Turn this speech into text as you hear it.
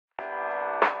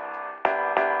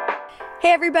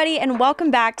Hey everybody, and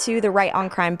welcome back to the Right on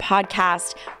Crime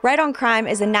podcast. Right on Crime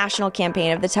is a national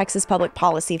campaign of the Texas Public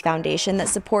Policy Foundation that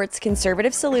supports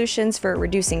conservative solutions for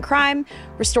reducing crime,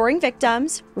 restoring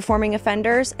victims, reforming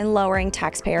offenders, and lowering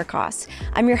taxpayer costs.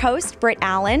 I'm your host, Britt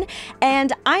Allen,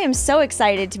 and I am so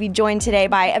excited to be joined today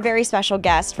by a very special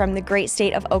guest from the great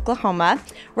state of Oklahoma,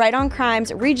 Right on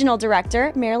Crime's Regional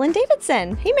Director, Marilyn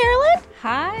Davidson. Hey Marilyn.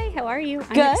 Hi, how are you?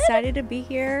 Good. I'm excited to be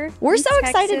here. We're so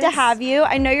excited to have you.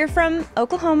 I know you're from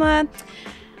Oklahoma.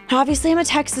 Obviously, I'm a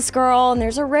Texas girl, and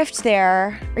there's a rift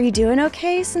there. Are you doing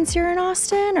okay since you're in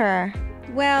Austin, or?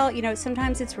 Well, you know,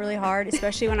 sometimes it's really hard,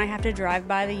 especially when I have to drive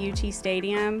by the UT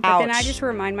Stadium. But Ouch. then I just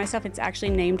remind myself it's actually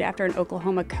named after an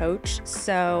Oklahoma coach,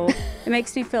 so it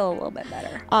makes me feel a little bit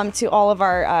better. To all of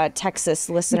our Texas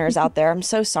listeners out there, I'm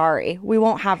so sorry. We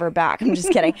won't have her back. I'm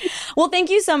just kidding. Well, thank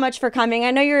you so much for coming.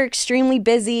 I know you're extremely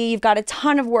busy. You've got a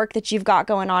ton of work that you've got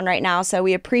going on right now, so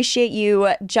we appreciate you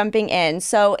jumping in.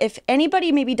 So if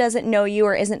anybody maybe doesn't know you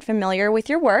or isn't familiar with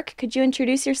your work, could you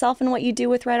introduce yourself and what you do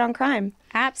with Right on Crime?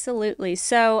 Absolutely.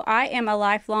 So I am a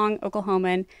lifelong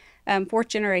Oklahoman, fourth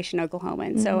generation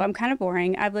Oklahoman. So I'm kind of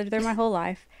boring. I've lived there my whole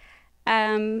life.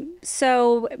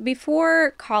 So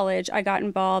before college, I got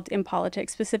involved in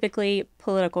politics, specifically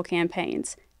political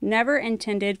campaigns. Never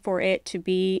intended for it to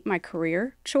be my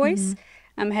career choice.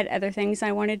 Had other things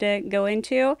I wanted to go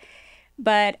into.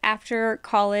 But after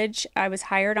college, I was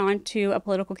hired on to a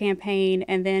political campaign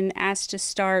and then asked to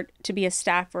start to be a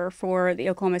staffer for the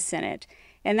Oklahoma Senate.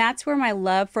 And that's where my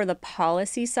love for the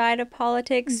policy side of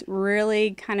politics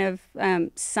really kind of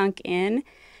sunk in.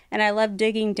 And I love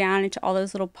digging down into all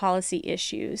those little policy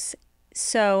issues.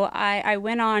 So I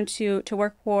went on to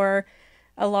work for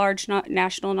a large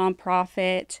national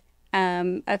nonprofit,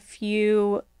 a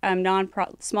few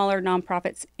smaller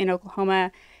nonprofits in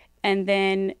Oklahoma. And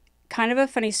then kind of a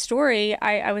funny story,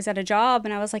 I was at a job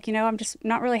and I was like, you know, I'm just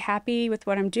not really happy with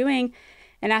what I'm doing.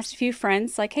 And asked a few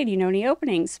friends, like, hey, do you know any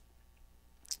openings?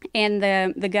 And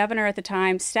the governor at the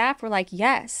time, staff were like,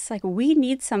 yes, like we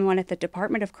need someone at the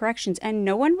Department of Corrections and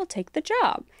no one will take the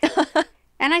job.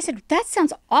 And I said, that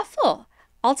sounds awful.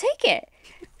 I'll take it.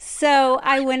 So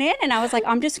I went in and I was like,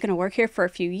 I'm just going to work here for a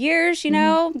few years, you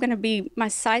know, I'm going to be my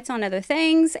sights on other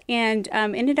things, and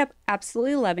ended up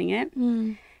absolutely loving it.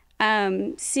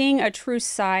 Seeing a true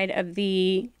side of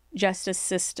the justice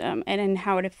system and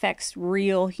how it affects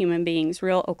real human beings,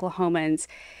 real Oklahomans,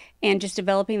 and just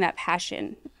developing that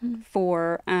passion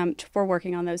for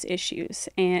working on those issues.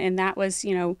 And that was,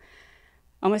 you know,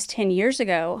 almost 10 years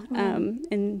ago,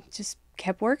 and just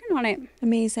kept working on it.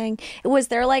 Amazing. Was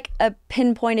there like a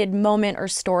pinpointed moment or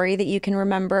story that you can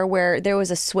remember where there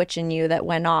was a switch in you that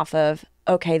went off of,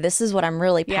 okay, this is what I'm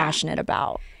really passionate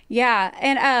about? Yeah.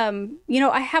 And, you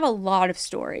know, I have a lot of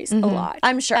stories, a lot.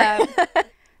 I'm sure.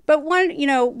 But one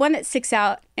that sticks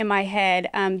out in my head,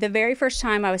 the very first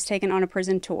time I was taken on a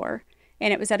prison tour,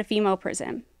 and it was at a female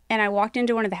prison. And I walked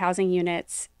into one of the housing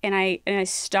units, and I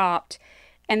stopped,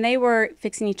 and they were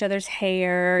fixing each other's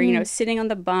hair, you know, sitting on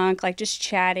the bunk, like just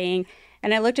chatting.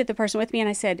 And I looked at the person with me and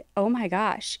I said, oh my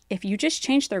gosh, if you just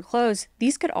changed their clothes,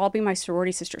 these could all be my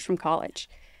sorority sisters from college.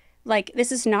 Like,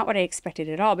 this is not what I expected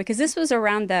at all, because this was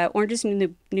around the Orange is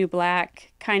the New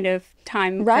Black kind of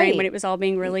time frame when it was all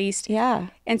being released. Yeah.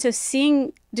 And so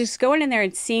just going in there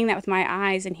and seeing that with my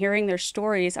eyes and hearing their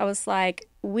stories, I was like,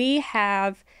 we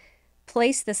have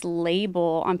placed this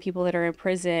label on people that are in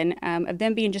prison of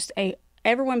them being just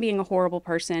everyone being a horrible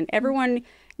person, everyone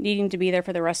needing to be there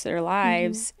for the rest of their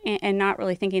lives, and not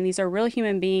really thinking these are real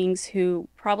human beings who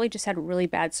probably just had really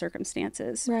bad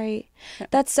circumstances. Right.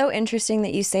 That's so interesting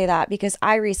that you say that, because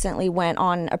I recently went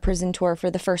on a prison tour for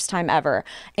the first time ever.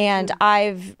 And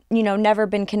I've, you know, never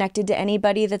been connected to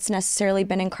anybody that's necessarily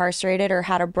been incarcerated or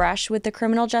had a brush with the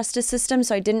criminal justice system.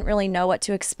 So I didn't really know what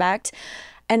to expect.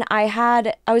 And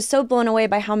I was so blown away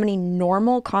by how many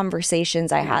normal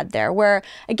conversations I had there, where,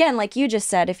 again, like you just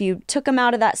said, if you took them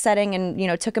out of that setting and, you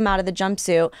know, took them out of the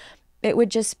jumpsuit, it would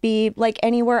just be like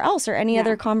anywhere else or any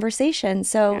other conversation.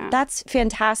 So that's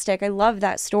fantastic. I love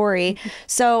that story.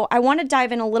 So I want to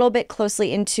dive in a little bit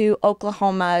closely into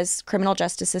Oklahoma's criminal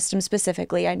justice system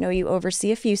specifically. I know you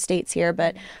oversee a few states here,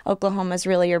 but Oklahoma's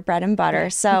really your bread and butter.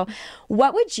 So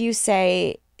what would you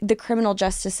say the criminal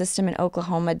justice system in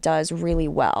Oklahoma does really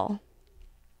well?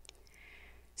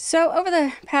 So over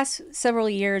the past several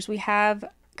years, we have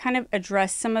kind of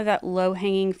addressed some of that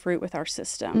low-hanging fruit with our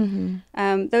system.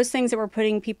 Those things that were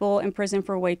putting people in prison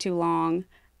for way too long,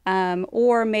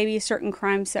 or maybe certain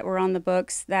crimes that were on the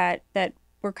books that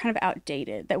were kind of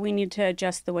outdated, that we need to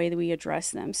adjust the way that we address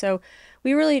them. So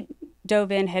we really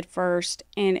dove in head first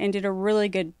and did a really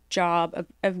good job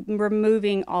of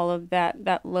removing all of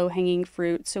that low-hanging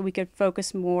fruit, so we could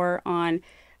focus more on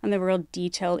the real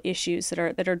detailed issues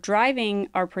that are driving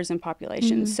our prison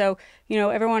population. So,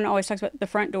 everyone always talks about the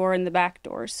front door and the back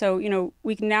door. So,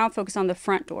 we can now focus on the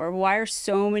front door. Why are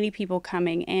so many people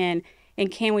coming in, and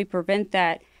can we prevent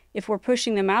that? If we're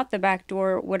pushing them out the back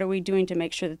door, what are we doing to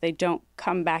make sure that they don't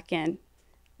come back in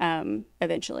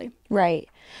eventually? Right.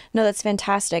 No, that's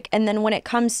fantastic. And then when it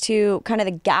comes to kind of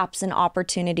the gaps and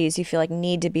opportunities you feel like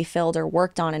need to be filled or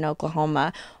worked on in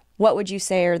Oklahoma, what would you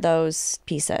say are those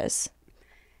pieces?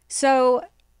 So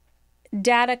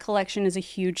data collection is a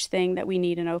huge thing that we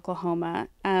need in Oklahoma.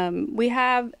 We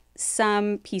have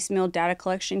some piecemeal data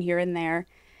collection here and there.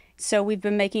 So we've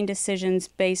been making decisions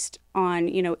based on,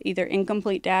 either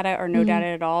incomplete data or no data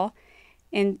at all.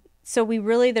 And so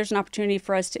there's an opportunity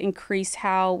for us to increase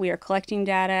how we are collecting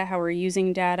data, how we're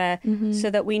using data,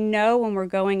 so that we know when we're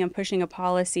going and pushing a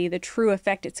policy, the true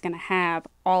effect it's going to have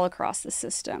all across the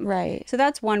system. Right. So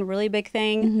that's one really big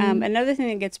thing. Another thing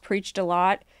that gets preached a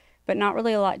lot, but not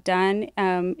really a lot done,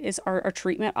 is our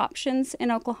treatment options in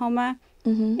Oklahoma.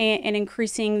 And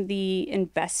increasing the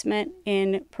investment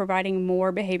in providing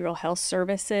more behavioral health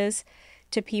services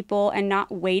to people, and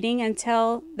not waiting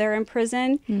until they're in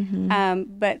prison,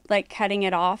 but like cutting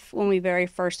it off when we very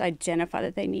first identify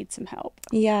that they need some help.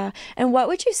 Yeah. And what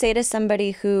would you say to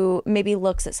somebody who maybe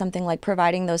looks at something like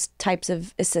providing those types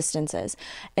of assistances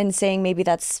and saying maybe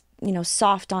that's,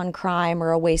 soft on crime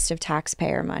or a waste of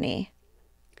taxpayer money?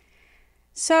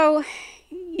 So,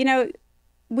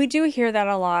 we do hear that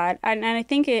a lot, and I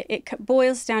think it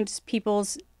boils down to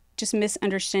people's just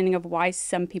misunderstanding of why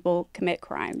some people commit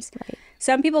crimes. Right.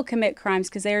 Some people commit crimes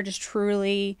because they are just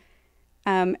truly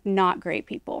not great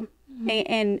people,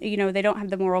 and they don't have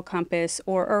the moral compass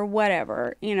or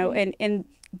whatever, and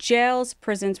jails,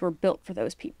 prisons were built for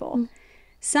those people.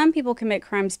 Some people commit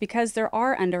crimes because there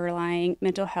are underlying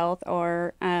mental health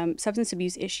or substance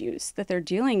abuse issues that they're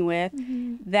dealing with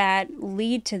that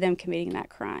lead to them committing that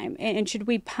crime. And should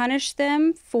we punish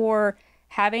them for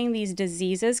having these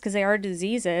diseases, because they are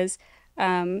diseases,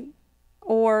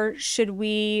 or should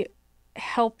we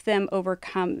help them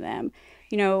overcome them?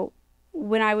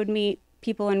 When I would meet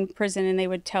people in prison and they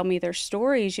would tell me their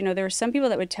stories, there were some people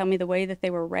that would tell me the way that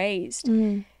they were raised.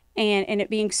 And it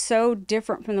being so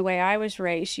different from the way I was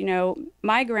raised.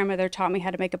 My grandmother taught me how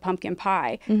to make a pumpkin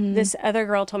pie. This other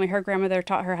girl told me her grandmother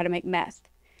taught her how to make meth.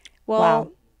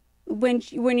 Well, when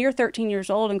you're 13 years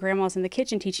old and grandma's in the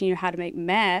kitchen teaching you how to make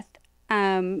meth,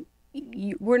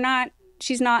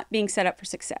 she's not being set up for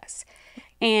success.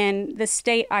 And the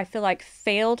state, I feel like,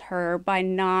 failed her by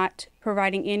not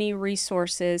providing any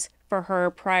resources for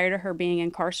her prior to her being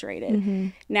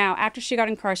incarcerated. Now, after she got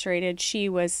incarcerated, she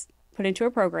was put into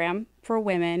a program for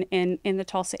women in the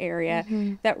Tulsa area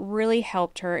that really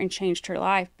helped her and changed her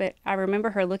life. But I remember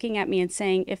her looking at me and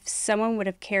saying, if someone would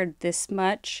have cared this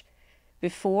much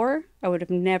before, I would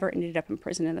have never ended up in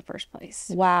prison in the first place.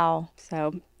 Wow.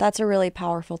 So that's a really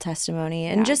powerful testimony,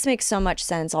 and just makes so much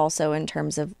sense also in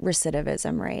terms of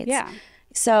recidivism rates. Yeah.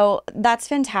 So that's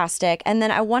fantastic. And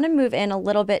then I want to move in a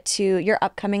little bit to your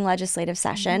upcoming legislative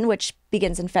session, which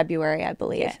begins in February, I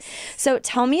believe. Yes. So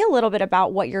tell me a little bit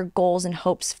about what your goals and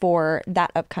hopes for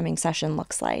that upcoming session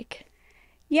looks like.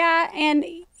 Yeah, and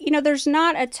there's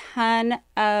not a ton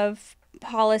of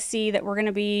policy that we're going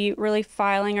to be really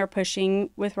filing or pushing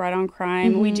with Right on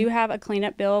Crime. We do have a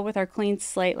cleanup bill with our clean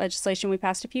slate legislation we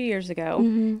passed a few years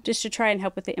ago, just to try and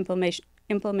help with the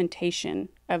implementation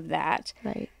of that.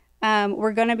 Right.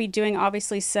 We're going to be doing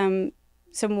obviously some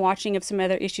watching of some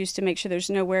other issues to make sure there's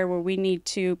nowhere where we need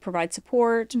to provide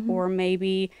support or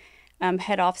maybe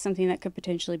head off something that could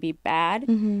potentially be bad.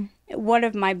 One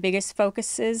of my biggest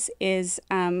focuses is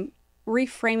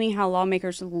reframing how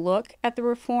lawmakers look at the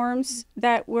reforms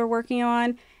that we're working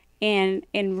on, and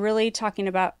really talking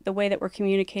about the way that we're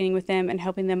communicating with them and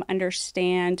helping them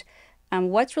understand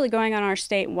what's really going on in our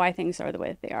state and why things are the way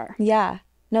that they are. Yeah.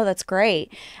 No, that's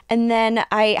great. And then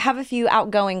I have a few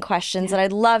outgoing questions that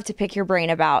I'd love to pick your brain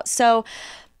about. So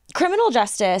criminal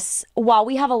justice, while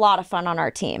we have a lot of fun on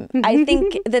our team, I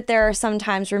think that there are some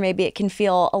times where maybe it can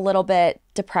feel a little bit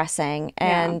depressing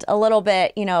and a little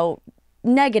bit,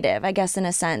 negative, I guess, in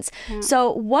a sense.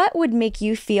 So what would make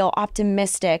you feel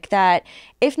optimistic that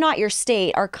if not your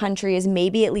state, our country is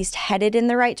maybe at least headed in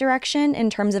the right direction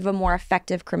in terms of a more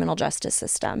effective criminal justice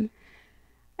system?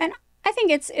 And I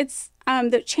think it's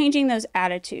changing those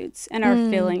attitudes and our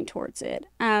feeling towards it,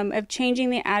 of changing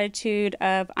the attitude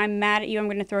of I'm mad at you, I'm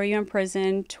going to throw you in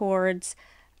prison, towards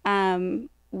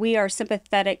we are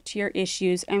sympathetic to your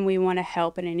issues and we want to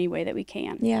help in any way that we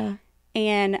can. Yeah.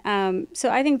 And so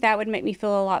I think that would make me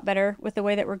feel a lot better with the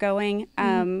way that we're going.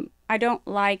 I don't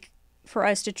like for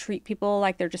us to treat people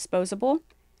like they're disposable,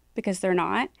 because they're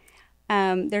not.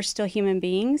 They're still human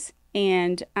beings.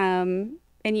 And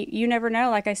you never know,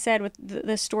 like I said, with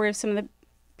the story of some of the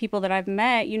people that I've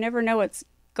met, you never know what's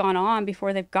gone on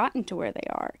before they've gotten to where they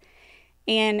are.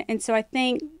 And so I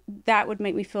think that would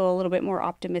make me feel a little bit more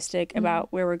optimistic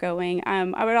about where we're going.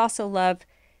 I would also love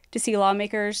to see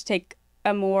lawmakers take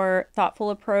a more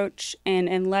thoughtful approach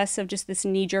and less of just this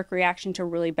knee-jerk reaction to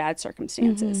really bad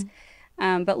circumstances.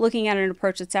 But looking at an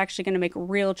approach that's actually going to make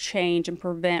real change and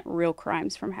prevent real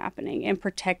crimes from happening and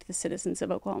protect the citizens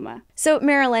of Oklahoma. So,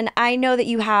 Marilyn, I know that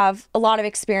you have a lot of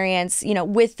experience,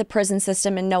 with the prison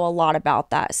system and know a lot about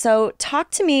that. So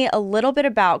talk to me a little bit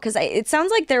about, because it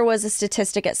sounds like there was a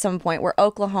statistic at some point where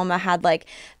Oklahoma had like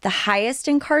the highest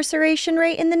incarceration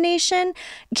rate in the nation.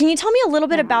 Can you tell me a little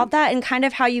bit about that and kind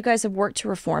of how you guys have worked to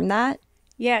reform that?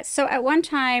 Yeah, so at one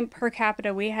time per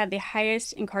capita, we had the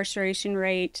highest incarceration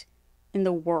rate in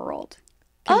the world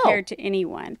compared to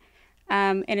anyone,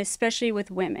 and especially with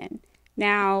women.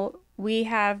 Now, we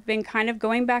have been kind of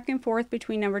going back and forth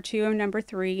between number 2 and number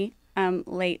 3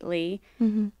 lately.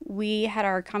 We had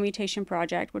our commutation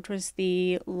project, which was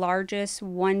the largest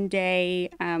one-day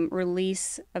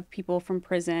release of people from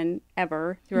prison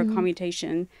ever through a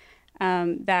commutation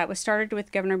that was started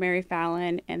with Governor Mary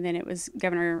Fallin, and then it was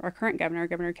our current governor,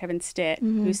 Governor Kevin Stitt,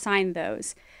 who signed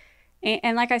those.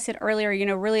 And like I said earlier,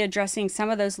 really addressing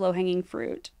some of those low-hanging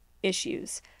fruit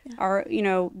issues.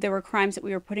 There were crimes that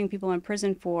we were putting people in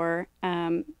prison for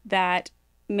that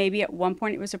maybe at one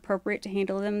point it was appropriate to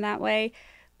handle them that way,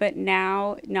 but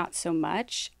now not so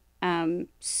much.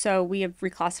 So we have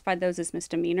reclassified those as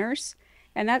misdemeanors,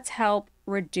 and that's helped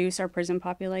reduce our prison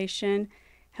population,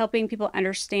 helping people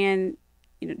understand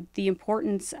the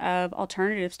importance of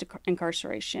alternatives to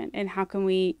incarceration and how can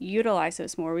we utilize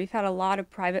those more. We've had a lot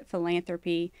of private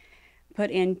philanthropy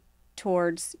put in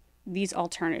towards these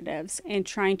alternatives and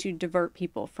trying to divert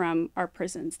people from our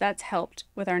prisons. That's helped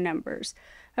with our numbers.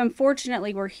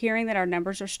 Unfortunately, we're hearing that our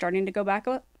numbers are starting to go back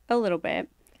a little bit.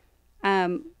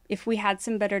 If we had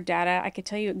some better data, I could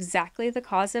tell you exactly the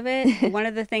cause of it. One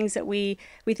of the things that we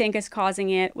think is causing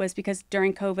it was because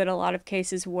during COVID, a lot of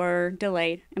cases were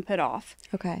delayed and put off.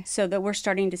 Okay. So that we're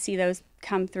starting to see those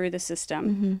come through the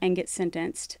system and get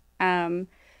sentenced.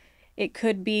 It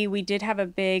could be we did have a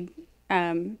big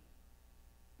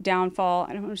downfall.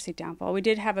 I don't want to say downfall. We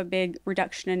did have a big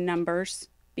reduction in numbers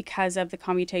because of the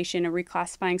commutation and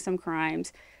reclassifying some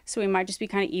crimes. So we might just be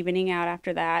kind of evening out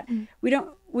after that. We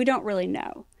don't really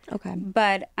know. Okay.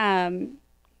 But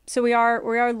so we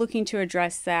are looking to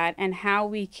address that and how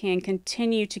we can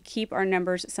continue to keep our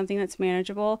numbers at something that's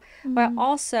manageable, but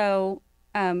also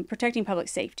protecting public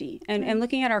safety and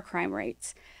looking at our crime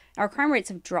rates. Our crime rates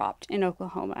have dropped in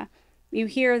Oklahoma. You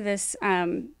hear this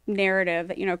narrative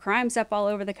that crime's up all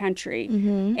over the country,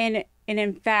 and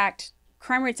in fact,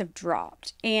 crime rates have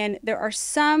dropped. And there's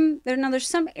some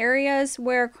areas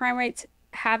where crime rates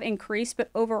have increased, but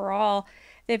overall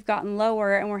they've gotten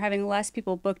lower and we're having less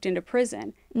people booked into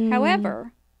prison.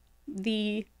 However,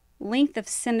 the length of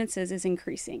sentences is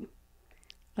increasing.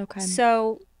 Okay.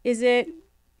 So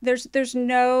there's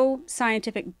no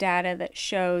scientific data that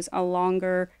shows a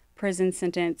longer prison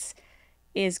sentence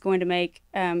is going to make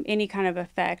any kind of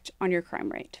effect on your crime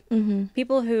rate.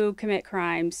 People who commit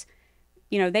crimes,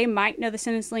 they might know the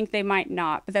sentence length, they might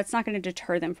not, but that's not going to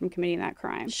deter them from committing that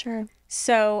crime. Sure.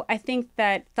 So I think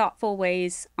that thoughtful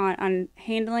ways on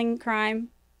handling crime,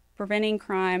 preventing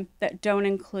crime that don't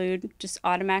include just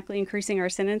automatically increasing our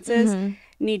sentences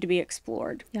need to be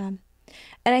explored. Yeah.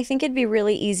 And I think it'd be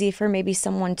really easy for maybe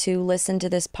someone to listen to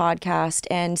this podcast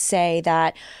and say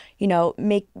that,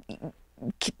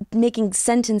 making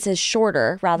sentences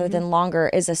shorter rather than longer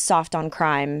is a soft on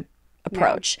crime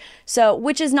approach. So,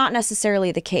 which is not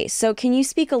necessarily the case. So can you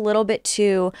speak a little bit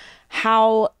to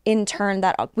how in turn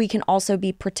that we can also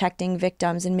be protecting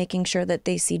victims and making sure that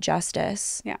they see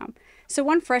justice? Yeah. So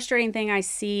one frustrating thing I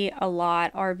see a lot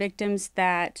are victims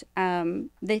that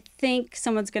they think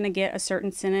someone's going to get a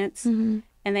certain sentence and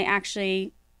they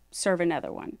actually serve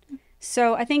another one.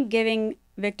 So I think giving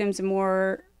victims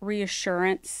more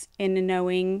reassurance in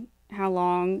knowing how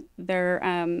long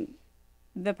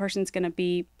the person's going to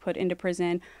be put into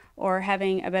prison, or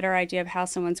having a better idea of how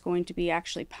someone's going to be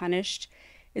actually punished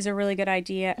is a really good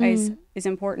idea, is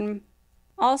important.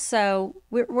 Also,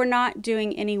 we're not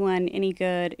doing anyone any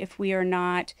good if we are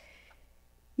not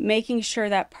making sure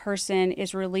that person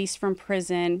is released from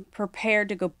prison, prepared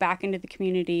to go back into the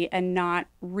community and not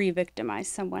re-victimize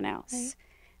someone else. Right.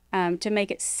 to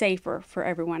make it safer for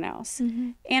everyone else.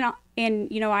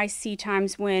 And you know, I see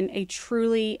times when a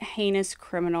truly heinous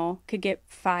criminal could get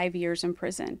 5 years in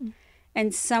prison,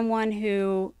 and someone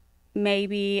who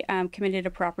maybe committed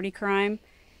a property crime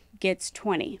gets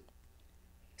 20.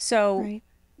 So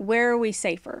where are we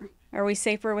safer? Are we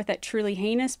safer with that truly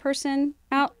heinous person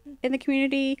out in the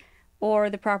community, or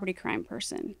the property crime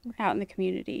person out in the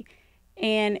community?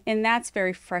 And that's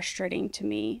very frustrating to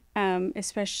me,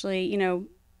 especially, you know,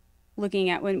 looking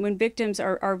at when victims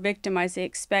are victimized, they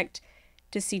expect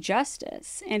to see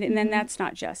justice, and then that's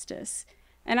not justice.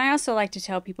 And I also like to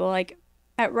tell people, like,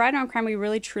 at Right on Crime, we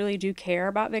really truly do care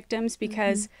about victims,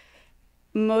 because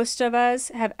most of us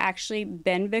have actually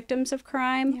been victims of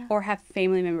crime or have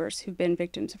family members who've been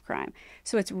victims of crime.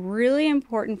 So it's really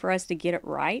important for us to get it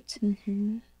right,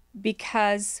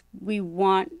 because we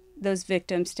want those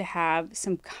victims to have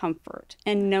some comfort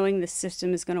and knowing the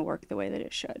system is going to work the way that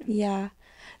it should. Yeah.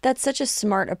 That's such a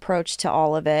smart approach to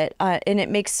all of it. And it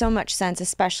makes so much sense,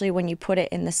 especially when you put it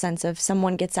in the sense of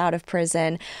someone gets out of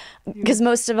prison, because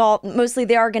mostly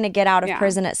they are going to get out of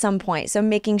prison at some point. So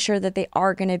making sure that they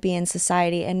are going to be in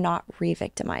society and not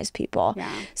re-victimize people.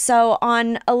 So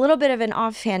on a little bit of an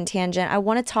offhand tangent, I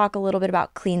want to talk a little bit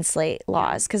about clean slate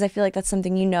laws, because I feel like that's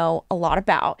something you know a lot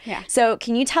about. So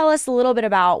can you tell us a little bit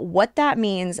about what that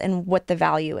means and what the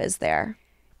value is there?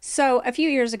 So a few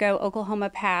years ago, Oklahoma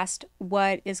passed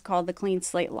what is called the Clean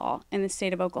Slate Law in the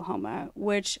state of Oklahoma,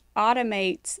 which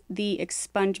automates the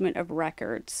expungement of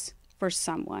records for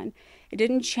someone. It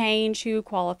didn't change who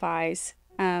qualifies.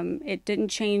 It didn't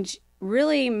change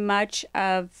really much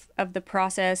of the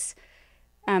process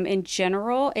in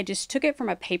general. It just took it from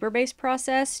a paper-based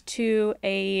process to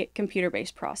a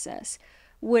computer-based process,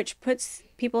 which puts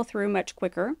people through much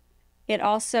quicker. It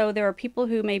also, there are people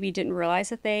who maybe didn't realize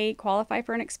that they qualify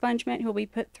for an expungement who will be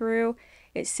put through.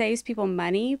 It saves people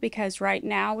money, because right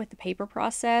now with the paper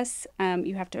process,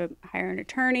 you have to hire an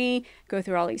attorney, go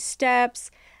through all these steps,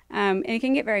 and it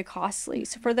can get very costly.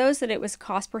 So for those that it was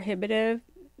cost prohibitive,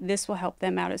 this will help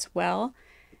them out as well.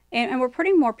 And we're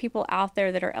putting more people out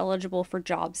there that are eligible for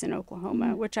jobs in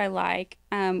Oklahoma, which I like.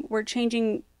 We're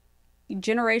changing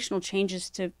generational changes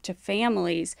to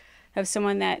families of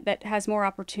someone that has more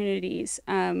opportunities,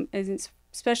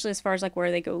 especially as far as like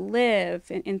where they go live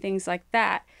and things like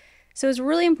that. So it's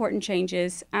really important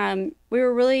changes. We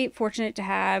were really fortunate to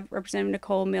have Representative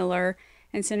Nicole Miller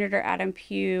and Senator Adam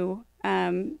Pugh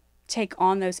take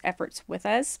on those efforts with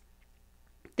us.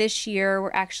 This year,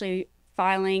 we're actually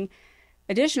filing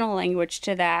additional language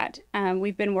to that.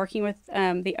 We've been working with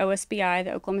the OSBI,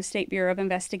 the Oklahoma State Bureau of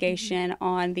Investigation,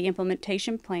 on the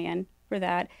implementation plan for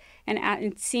that,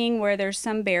 and seeing where there's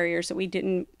some barriers that we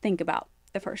didn't think about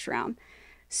the first round.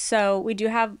 So we do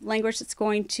have language that's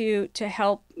going to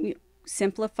help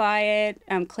simplify it,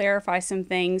 clarify some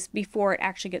things before it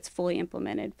actually gets fully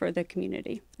implemented for the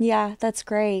community. Yeah, that's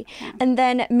great. And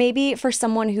then maybe for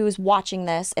someone who's watching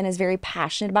this and is very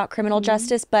passionate about criminal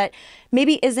justice, but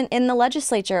maybe isn't in the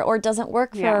legislature or doesn't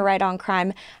work for a Right on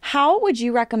Crime, how would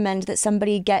you recommend that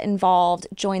somebody get involved,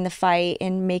 join the fight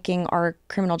in making our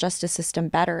criminal justice system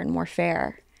better and more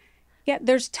fair? Yeah,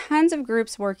 there's tons of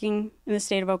groups working in the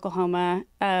state of Oklahoma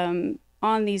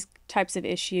on these types of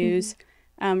issues.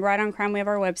 Right on Crime, we have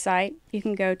our website you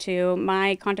can go to.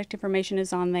 My contact information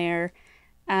is on there.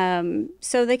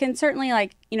 So they can certainly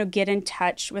get in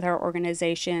touch with our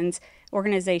organization.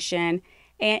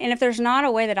 And if there's not a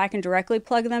way that I can directly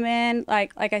plug them in,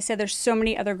 like I said, there's so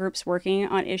many other groups working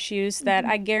on issues that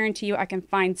I guarantee you I can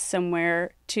find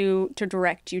somewhere to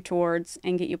direct you towards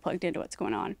and get you plugged into what's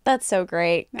going on. That's so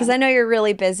great, because I know you're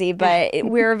really busy, but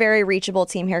we're a very reachable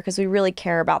team here because we really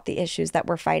care about the issues that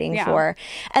we're fighting for.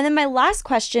 And then my last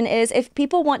question is, if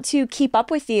people want to keep up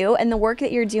with you and the work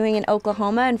that you're doing in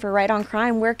Oklahoma and for Right on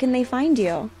Crime, where can they find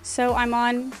you? So I'm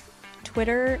on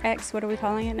Twitter, X, what are we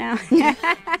calling it now?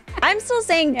 I'm still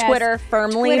saying Twitter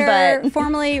firmly, but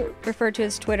formerly referred to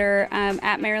as Twitter,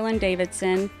 at Marilyn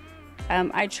Davidson.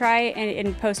 I try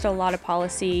and post a lot of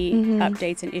policy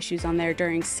updates and issues on there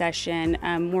during session,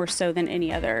 more so than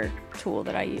any other tool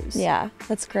that I use. Yeah,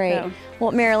 that's great. So,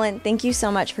 well, Marilyn, thank you so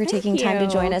much for taking time to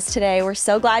join us today. We're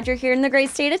so glad you're here in the great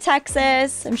state of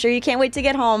Texas. I'm sure you can't wait to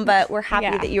get home, but we're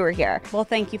happy that you were here. Well,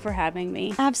 thank you for having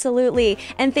me. Absolutely.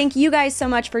 And thank you guys so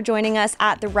much for joining us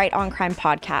at the Right on Crime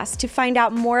podcast. To find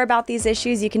out more about these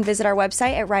issues, you can visit our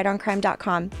website at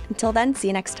rightoncrime.com. Until then, see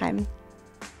you next time.